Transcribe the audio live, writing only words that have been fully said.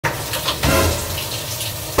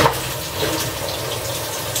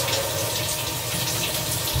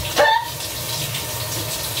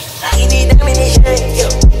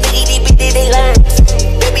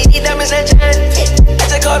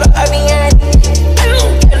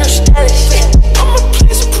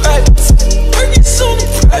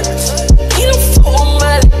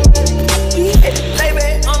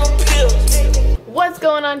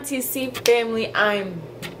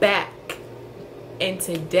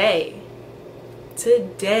today,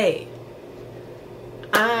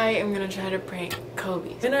 I am gonna try to prank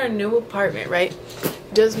Kobe. In our new apartment, right?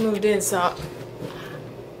 Just moved in, so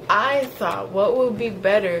I thought what would be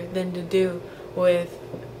better than to do what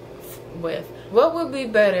would be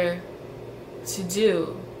better to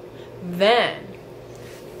do than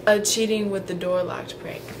a cheating with the door locked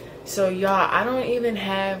prank. So y'all, I don't even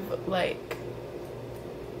have a lock.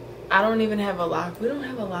 We don't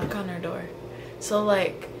have a lock on our door. So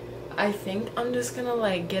like, I think I'm just gonna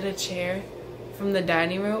like get a chair from the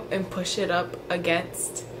dining room and push it up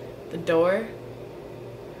against the door.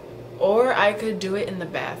 Or I could do it in the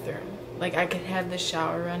bathroom. Like I could have the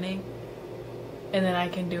shower running and then I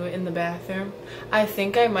can do it in the bathroom. I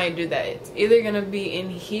think I might do that. It's either gonna be in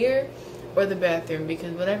here or the bathroom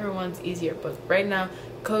because whatever one's easier. But right now,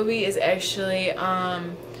 Kobe is actually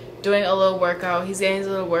doing a little workout. He's getting his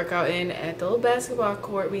little workout in at the little basketball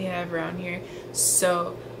court we have around here.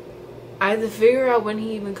 So I have to figure out when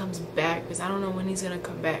he even comes back because I don't know when he's gonna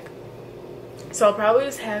come back. So I'll probably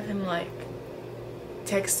just have him like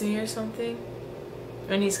text me or something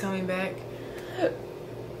when he's coming back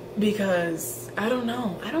because I don't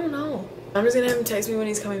know. I'm just gonna have him text me when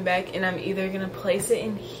he's coming back, and I'm either gonna place it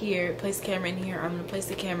in here, place the camera in here, or I'm gonna place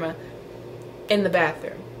the camera in the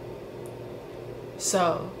bathroom.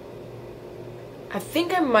 So I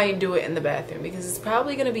think I might do it in the bathroom because it's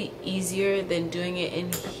probably gonna be easier than doing it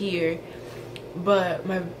in here. But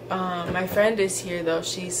my friend is here though.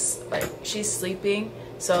 She's sleeping,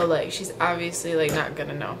 so like she's obviously like not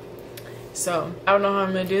gonna know. So I don't know how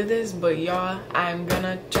I'm gonna do this, but y'all, I'm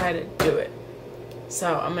gonna try to do it.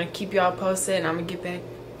 So I'm gonna keep y'all posted, and I'm gonna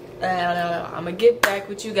get back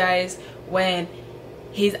with you guys when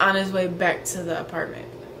he's on his way back to the apartment.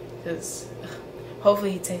 Because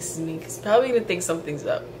hopefully he texts me, because he's probably gonna think something's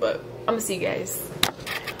up. But I'm gonna see you guys.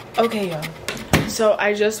 Okay, y'all. So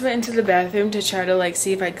I just went into the bathroom to try to like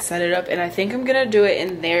see if I can set it up, and I think I'm gonna do it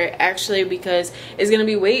in there actually because it's gonna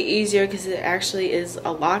be way easier because it actually is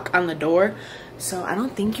a lock on the door. So I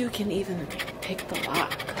don't think you can even pick the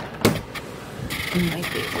lock. You might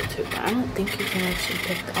be able to, but I don't think you can actually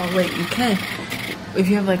pick. Oh wait, you can if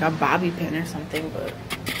you have like a bobby pin or something. But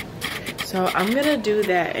so I'm gonna do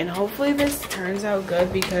that, and hopefully this turns out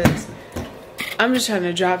good because I'm just trying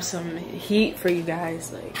to drop some heat for you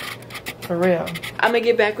guys, like for real. I'm gonna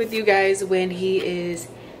get back with you guys when he is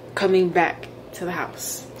coming back to the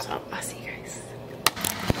house. So I'll see you guys.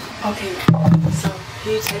 Okay, so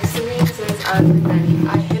he texted me and says I'm ready.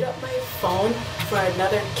 I hit up my phone for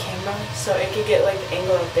another camera so it could get like the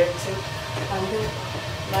angle up there too.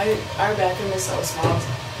 Our bathroom is so small.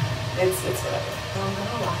 It's whatever. So I'm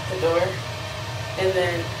gonna lock the door, and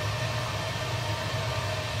then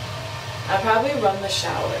I'll probably run the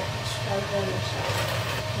shower. I'm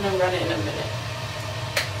gonna run it in a minute.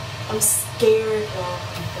 I'm scared, y'all.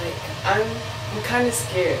 Like I'm kind of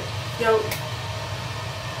scared. Yo,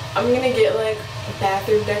 I'm gonna get like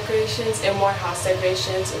bathroom decorations and more house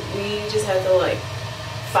decorations. We just have to like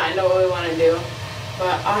find out what we want to do.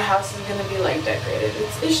 But our house is gonna be like decorated.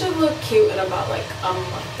 It should look cute in about like a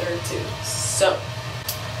month or two. So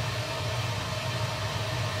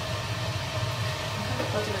I'm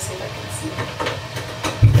gonna see if I can see.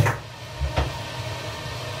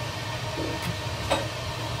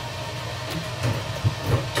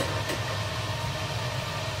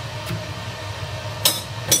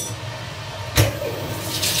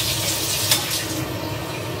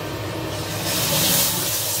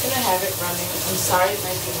 Have it running. I'm sorry it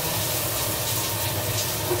might be loud.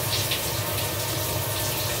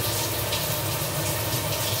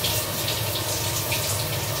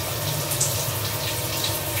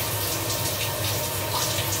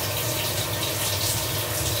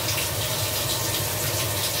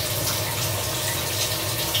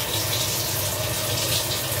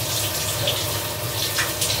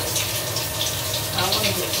 I don't want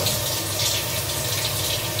to get one.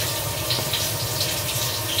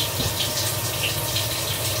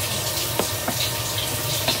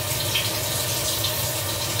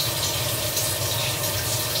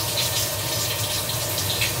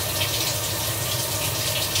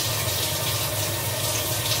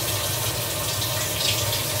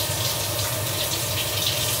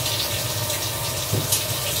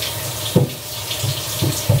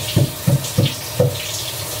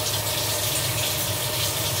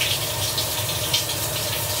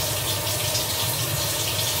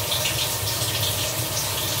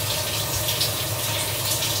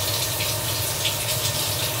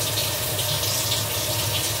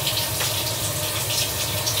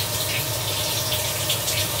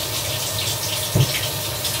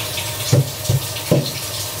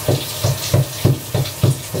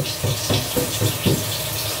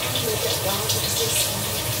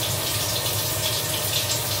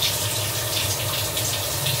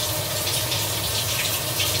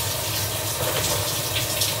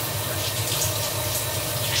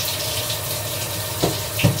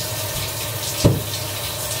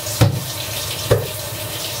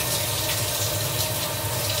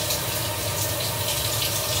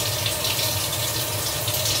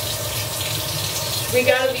 We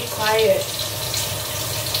gotta be quiet.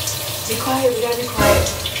 Be quiet, we gotta be quiet.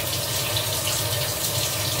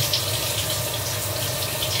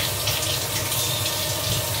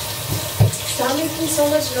 Stop making so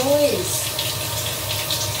much noise.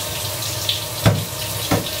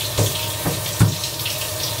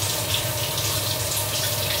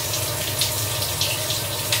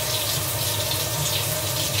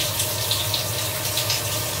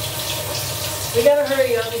 We gotta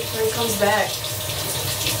hurry up before he comes back.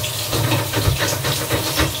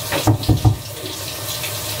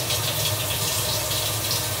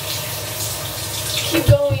 Keep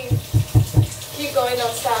going. Keep going,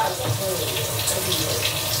 don't stop.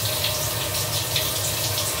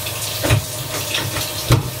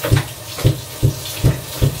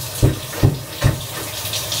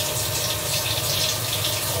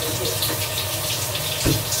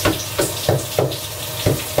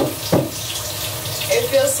 It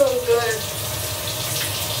feels so good.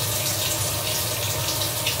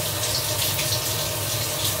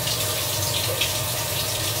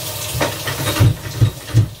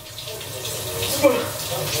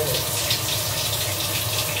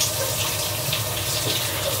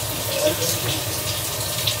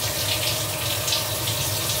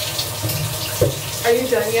 Are you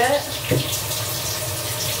done yet?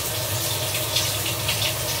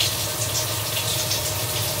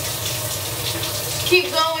 Keep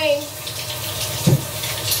going.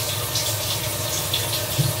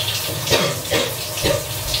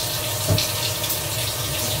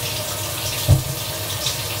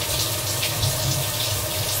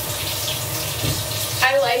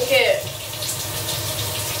 I like it.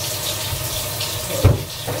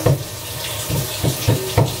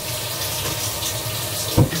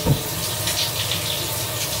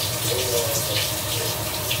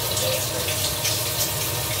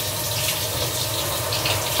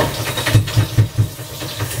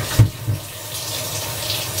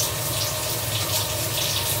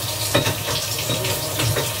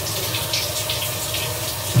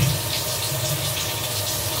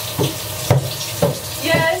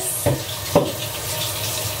 Yes.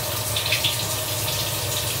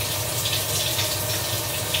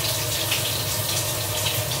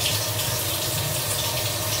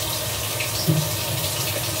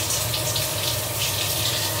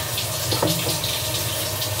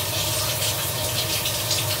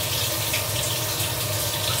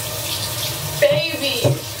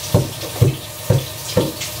 Baby.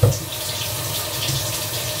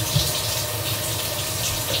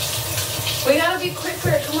 We gotta be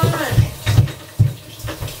quicker, come on.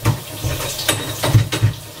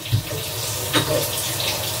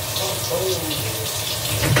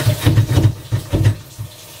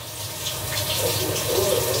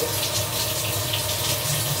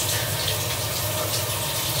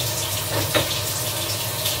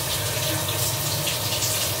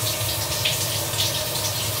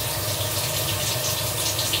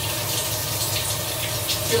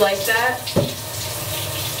 You like that?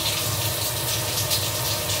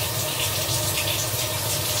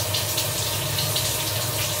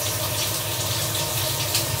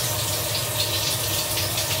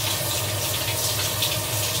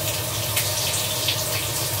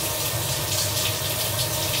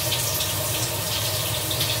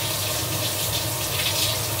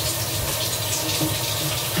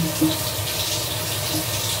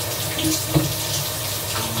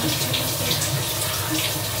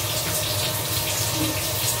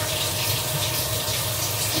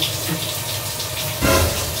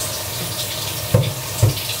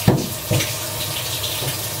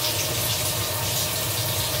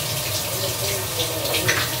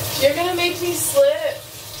 You're gonna make me slip.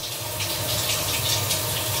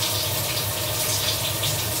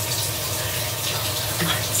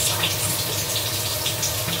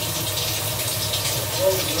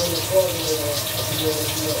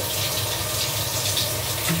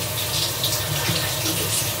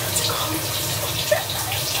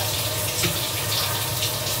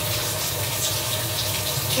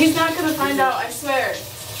 He's not gonna find out, I swear.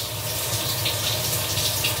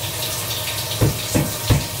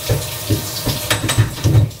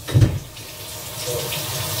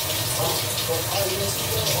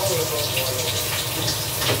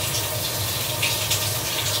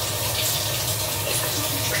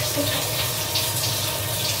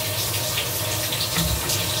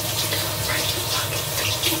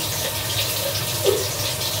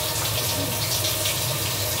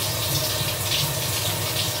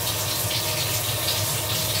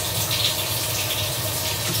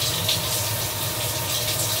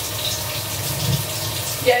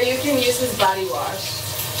 Yeah, you can use his body wash.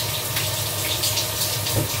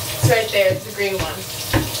 It's right there. It's the green one.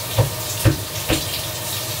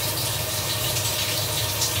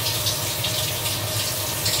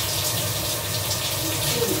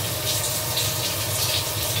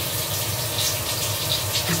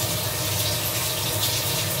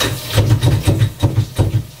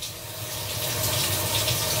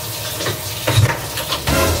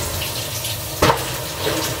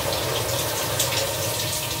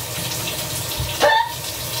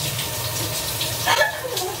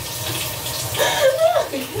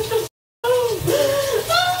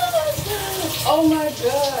 Oh my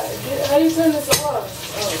god. How do you turn this off?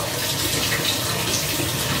 Oh.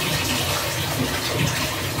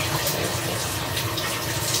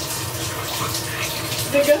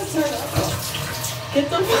 The gas turn off. Get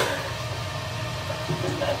the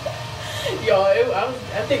Yo,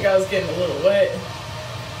 I think I was getting a little wet.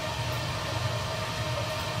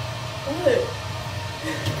 What?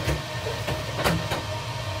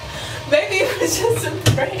 Maybe it was just a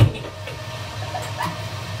prank.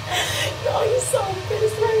 Yo, you so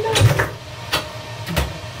pissed right now.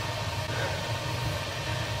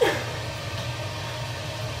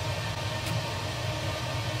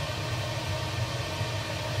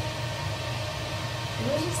 It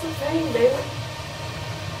was just a prank, baby.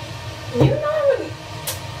 You know what?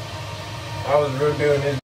 I was really doing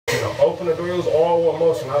this. Open the door, it was all one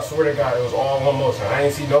motion. I swear to God, it was all one motion. I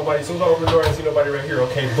ain't see nobody. As soon as I opened the door, I didn't see nobody right here.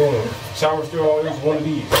 Okay, boom. Shower still always one of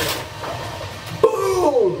these.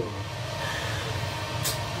 Boom!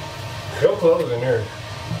 Your clothes in there.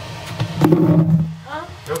 Huh?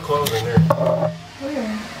 Your clothes in there.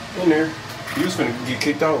 Where? In there. You was finna get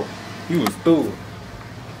kicked out. You was through.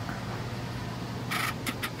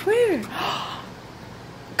 Where?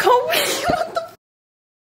 Kobe, what the f?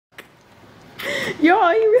 Yo,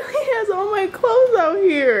 he really has all my clothes out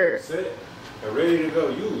here. Set and ready to go.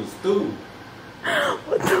 You was through.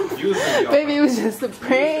 What the f? You was finna be Baby, it was just a You was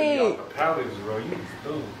prank. the pallets, bro. You was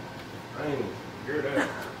through. I ain't hear that.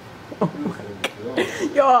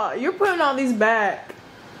 Yo, you're putting all these back.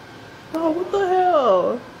 Oh, what the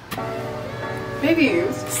hell? Baby, it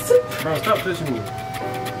was just a prank. Bro, stop touching me.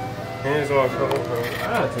 Hands on cold, bro. I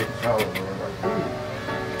gotta take a shower, bro.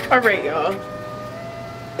 Alright, y'all.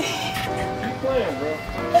 Keep playing, bro.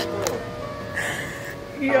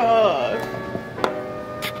 Yeah.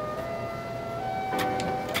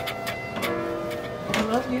 I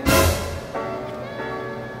love you.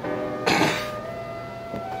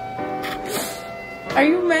 Are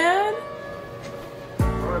you mad?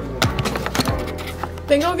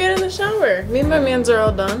 Then go get in the shower. Me and my mans are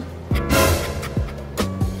all done.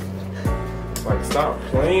 Like, stop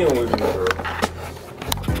playing with me, bro.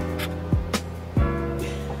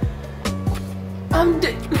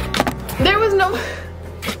 There was no.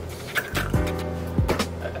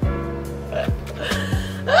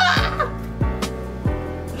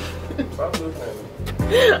 Stop looking at me.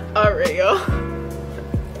 Alright, y'all.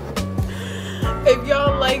 If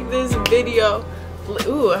y'all like this video,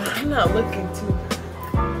 ooh, I'm not looking too.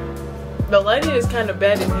 The lighting is kind of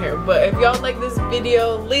bad in here, but if y'all like this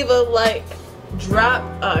video, leave a like, drop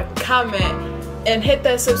a comment, and hit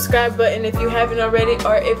that subscribe button if you haven't already,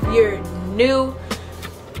 or if you're new.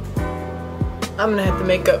 I'm gonna have to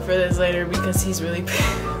make up for this later because he's really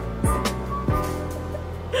pissed.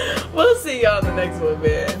 We'll see y'all in the next one,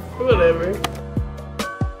 man. Whatever.